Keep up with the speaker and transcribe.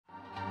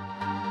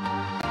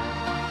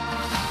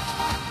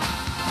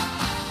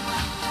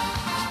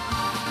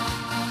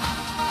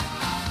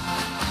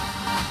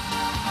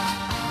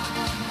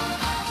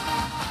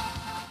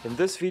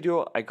this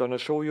video I'm gonna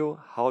show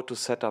you how to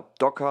set up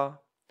Docker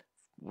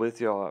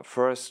with your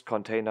first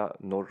container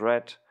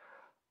NodeRed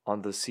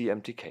on the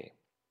CMTK.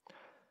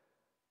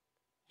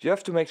 You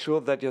have to make sure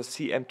that your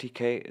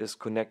CMTK is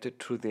connected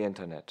to the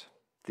internet.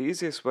 The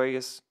easiest way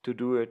is to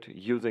do it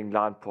using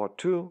LAN port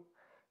 2,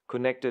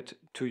 connected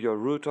to your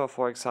router,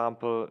 for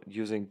example,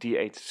 using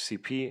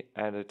DHCP,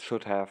 and it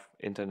should have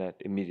internet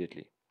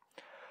immediately.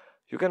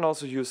 You can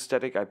also use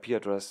static IP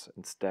address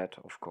instead,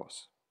 of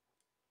course.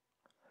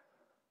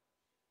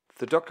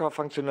 The Docker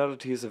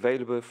functionality is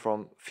available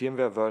from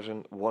firmware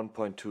version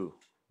 1.2.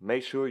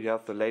 Make sure you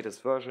have the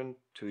latest version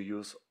to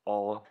use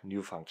all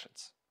new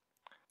functions.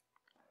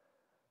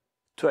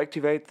 To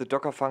activate the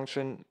Docker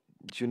function,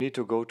 you need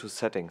to go to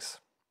Settings.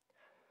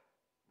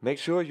 Make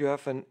sure you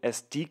have an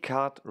SD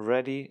card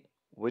ready,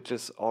 which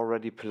is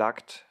already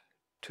plugged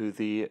to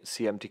the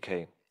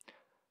CMTK.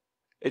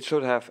 It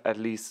should have at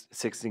least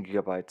 16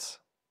 GB.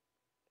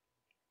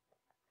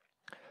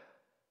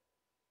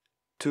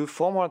 To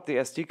format the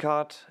SD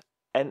card,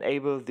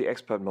 enable the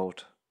expert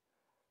mode.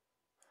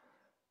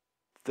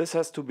 This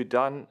has to be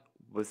done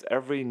with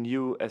every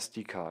new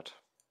SD card.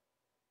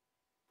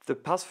 The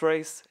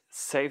passphrase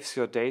saves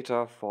your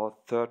data for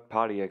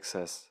third-party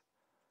access.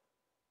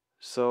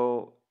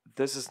 So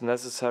this is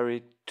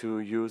necessary to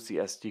use the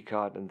SD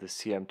card in the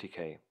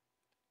CMTK.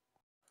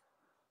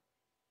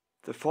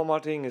 The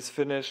formatting is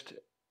finished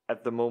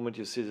at the moment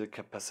you see the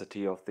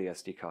capacity of the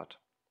SD card.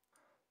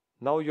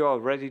 Now you are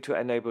ready to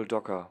enable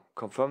Docker.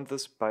 Confirm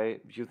this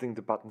by using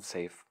the button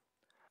Save.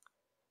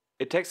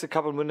 It takes a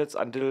couple minutes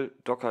until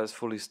Docker is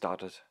fully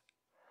started.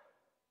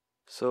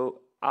 So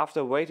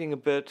after waiting a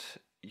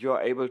bit, you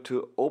are able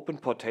to open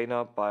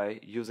Portainer by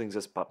using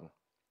this button.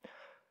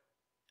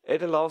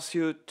 It allows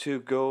you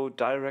to go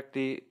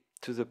directly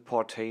to the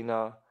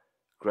Portainer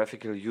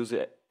graphical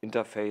user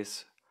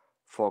interface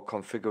for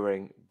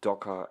configuring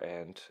Docker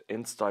and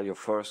install your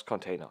first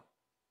container.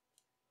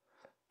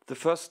 The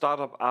first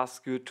startup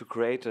asks you to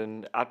create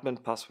an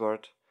admin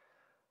password.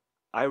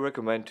 I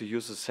recommend to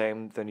use the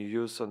same than you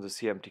use on the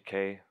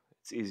CMTK.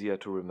 It's easier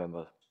to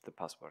remember the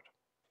password.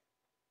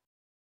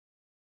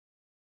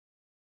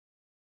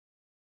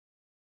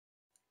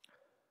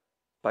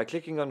 By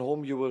clicking on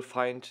Home, you will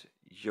find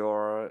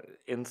your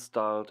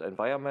installed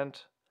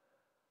environment,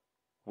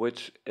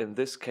 which in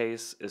this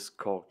case is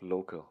called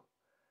local.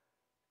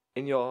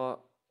 In your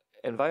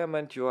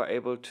environment, you are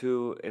able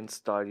to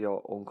install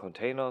your own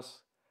containers,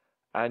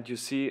 and you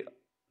see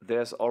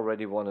there's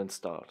already one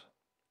installed.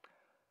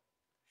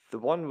 The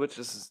one which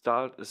is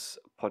installed is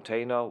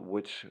Portainer,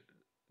 which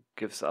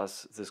gives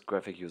us this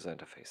graphic user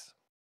interface.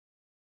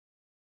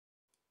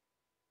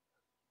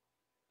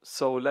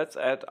 So let's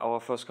add our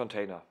first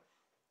container.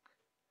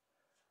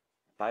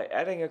 By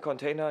adding a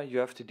container, you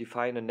have to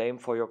define a name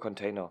for your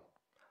container.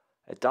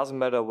 It doesn't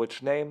matter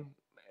which name,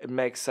 it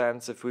makes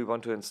sense if we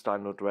want to install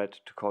NodeRed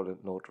to call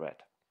it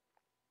NodeRed.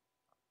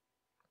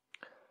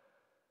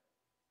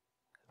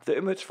 The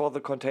image for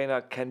the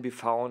container can be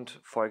found,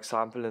 for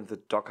example, in the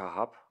Docker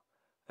Hub.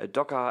 The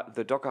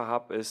Docker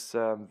Hub is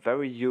a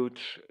very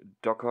huge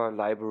Docker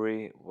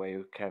library where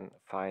you can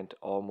find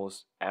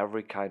almost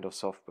every kind of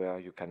software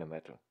you can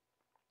imagine.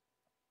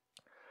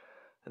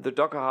 In the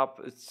Docker Hub,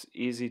 it's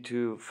easy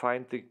to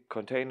find the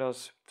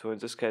containers. So in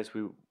this case,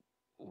 we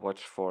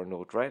watch for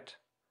NodeRed.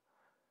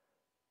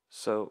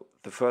 So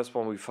the first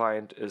one we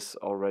find is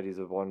already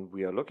the one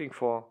we are looking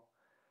for.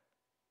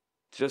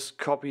 Just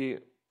copy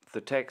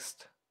the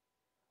text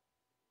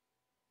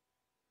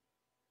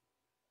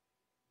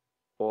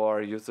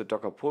or use the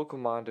docker pull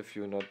command if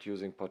you're not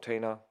using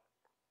Portainer.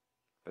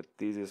 But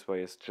the easiest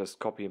way is just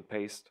copy and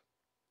paste.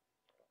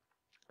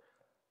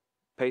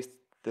 Paste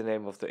the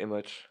name of the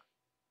image.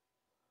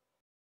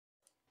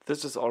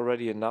 This is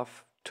already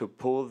enough to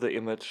pull the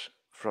image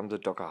from the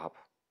Docker Hub.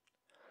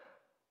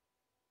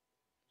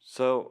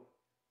 So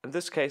in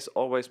this case,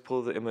 always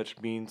pull the image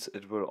means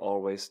it will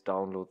always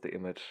download the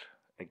image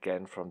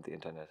again from the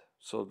internet.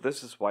 So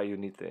this is why you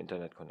need the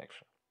internet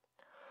connection.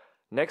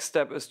 Next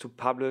step is to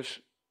publish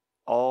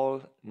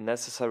all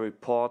necessary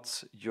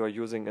ports you are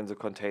using in the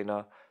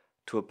container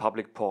to a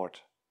public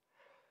port.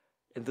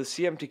 In the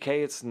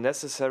CMTK, it's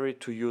necessary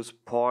to use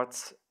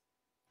ports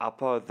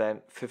upper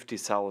than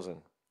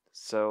 50,000.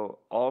 So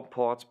all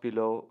ports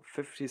below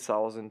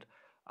 50,000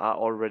 are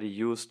already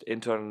used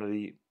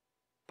internally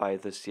by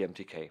the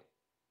CMTK.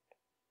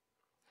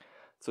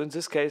 So in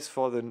this case,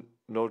 for the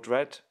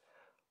NodeRed,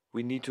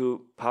 we need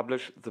to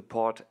publish the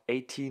port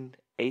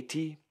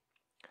 1880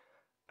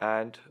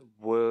 and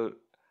we'll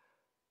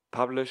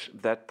publish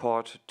that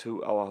port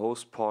to our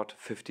host port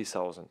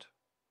 50,000.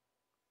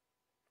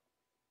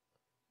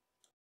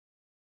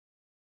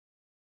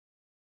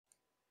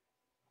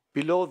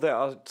 Below there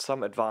are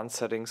some advanced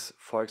settings.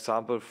 For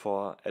example,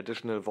 for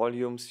additional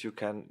volumes you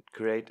can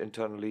create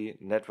internally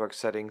network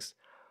settings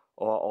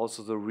or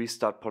also the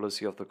restart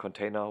policy of the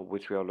container,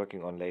 which we are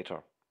looking on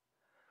later.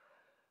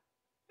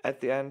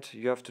 At the end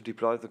you have to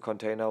deploy the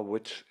container,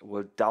 which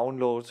will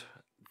download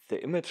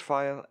the image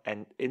file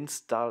and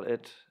install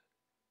it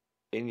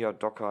in your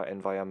Docker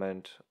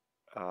environment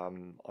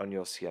on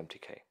your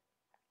CMTK.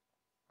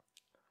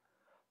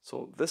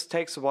 So this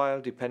takes a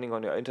while depending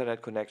on your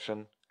internet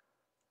connection.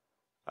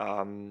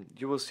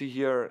 You will see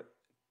here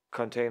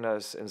container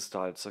is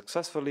installed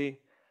successfully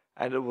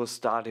and it will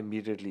start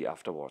immediately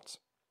afterwards.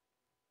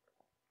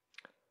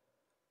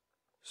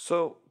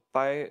 So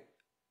by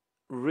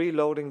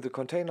reloading the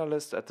container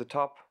list at the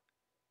top,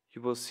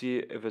 you will see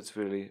if it's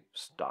really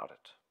started.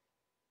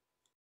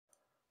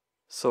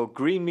 So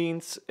green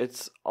means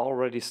it's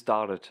already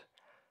started.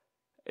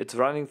 It's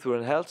running through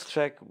a health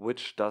check,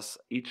 which does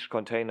each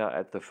container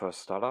at the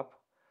first startup.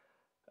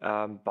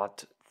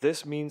 But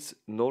this means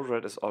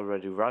NodeRed is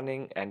already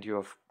running and you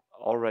have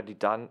already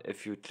done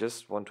if you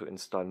just want to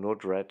install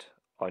NodeRed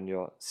on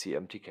your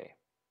CMTK.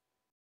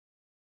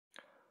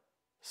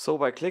 So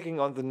by clicking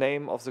on the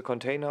name of the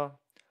container,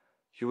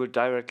 you will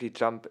directly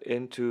jump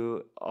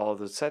into all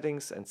the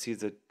settings and see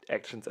the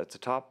actions at the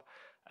top.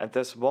 And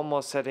there's one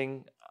more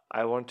setting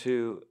I want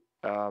to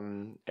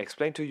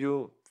explain to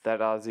you, that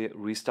are the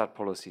restart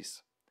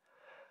policies.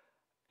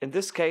 In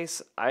this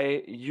case,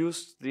 I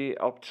used the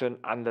option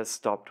unless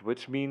stopped,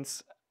 which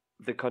means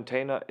the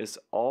container is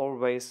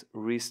always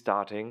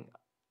restarting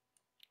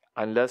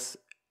unless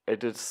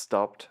it is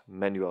stopped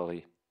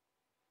manually.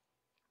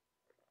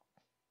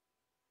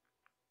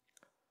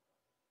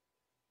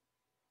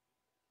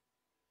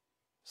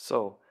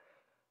 So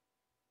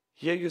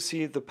here you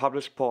see the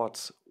published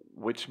ports,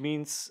 which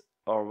means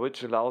or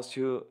which allows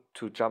you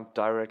to jump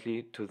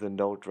directly to the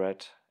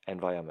NodeRed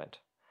environment.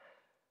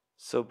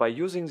 So by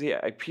using the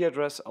IP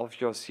address of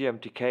your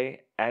CMTK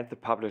and the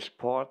published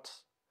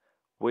port,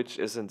 which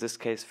is in this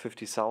case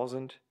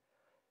 50,000,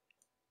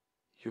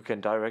 you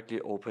can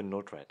directly open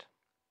NodeRed.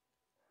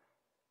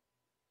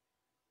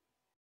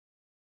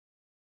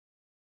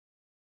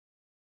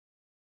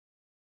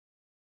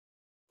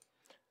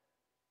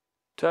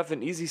 To have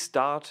an easy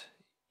start,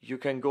 you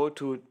can go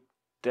to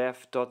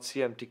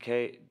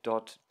dev.cmtk.de,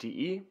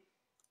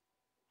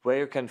 where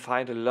you can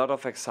find a lot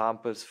of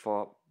examples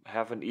for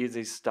have an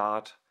easy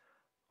start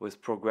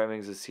with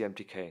programming the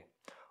CMTK.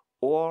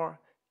 Or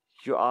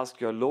you ask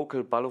your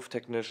local Balluff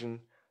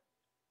technician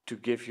to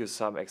give you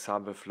some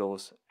example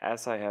flows,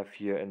 as I have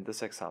here in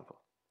this example.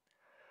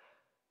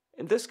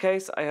 In this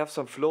case, I have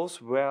some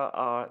flows where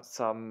are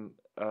some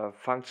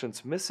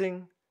functions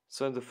missing.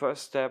 So in the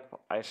first step,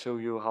 I show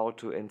you how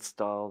to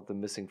install the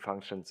missing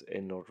functions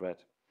in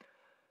NodeRed.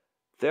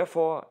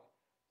 Therefore,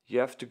 you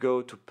have to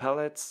go to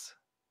palettes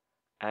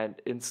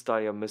and install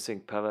your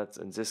missing palettes.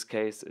 In this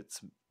case,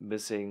 it's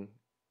missing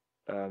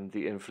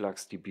the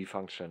InfluxDB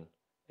function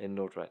in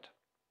NodeRed.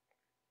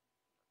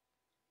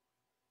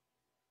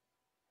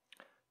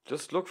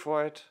 Just look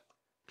for it,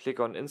 click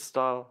on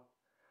install,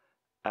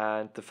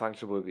 and the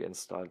function will be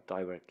installed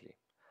directly.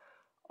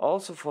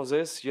 Also for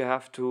this, you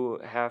have to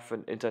have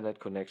an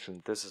internet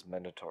connection. This is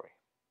mandatory.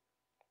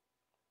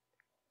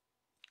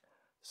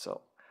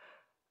 So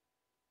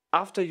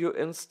after you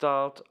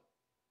installed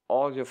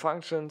all your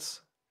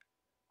functions,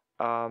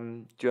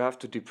 you have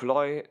to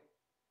deploy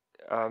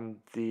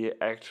the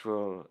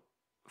actual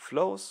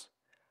flows,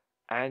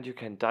 and you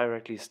can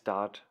directly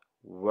start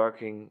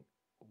working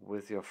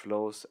with your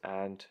flows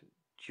and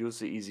use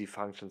the easy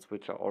functions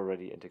which are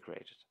already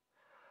integrated.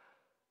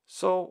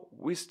 So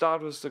we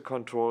start with the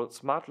control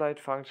SmartLight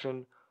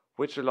function,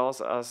 which allows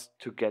us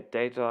to get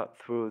data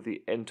through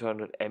the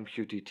internal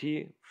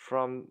MQTT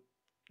from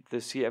the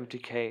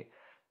CMTK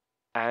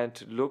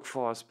and look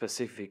for a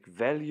specific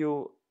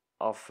value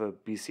of a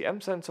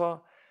BCM sensor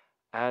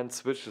and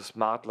switch the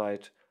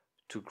SmartLight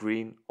to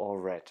green or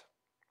red.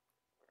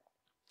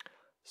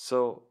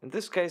 So in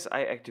this case,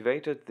 I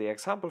activated the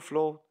example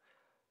flow.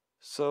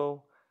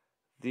 So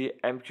the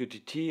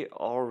MQTT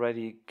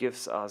already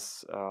gives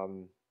us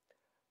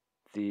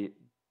the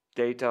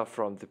data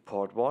from the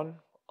port 1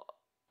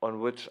 on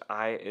which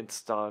I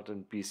installed a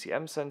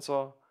BCM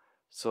sensor.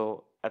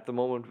 So at the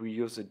moment we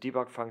use the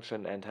debug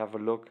function and have a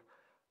look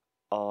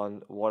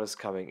on what is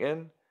coming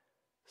in.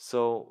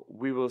 So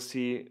we will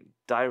see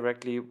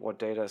directly what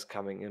data is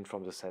coming in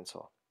from the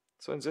sensor.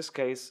 So in this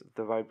case,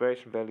 the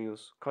vibration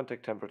values,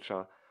 contact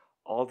temperature,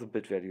 all the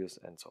bit values,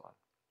 and so on.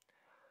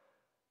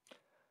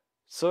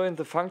 So in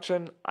the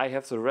function, I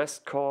have the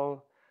REST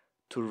call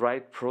to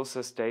write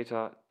process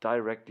data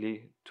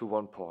directly to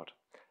one port.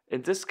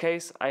 In this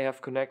case, I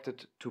have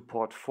connected to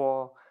port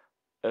 4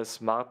 a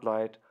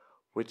SmartLight,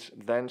 which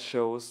then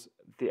shows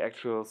the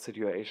actual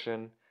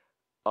situation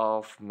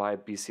of my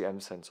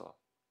BCM sensor.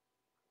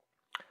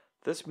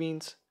 This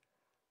means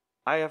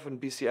I have a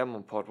BCM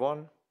on port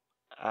 1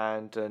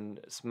 and a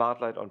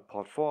SmartLight on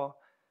port 4,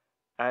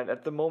 and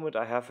at the moment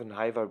I have a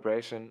high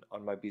vibration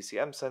on my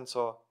BCM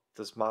sensor.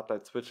 The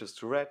SmartLight switches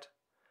to red,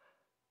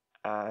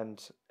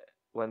 and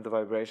when the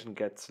vibration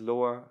gets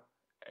lower,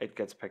 it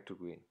gets back to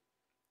green.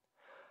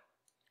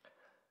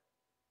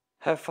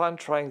 Have fun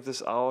trying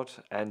this out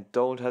and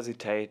don't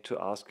hesitate to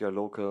ask your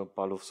local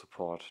Balluff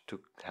support to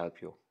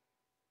help you.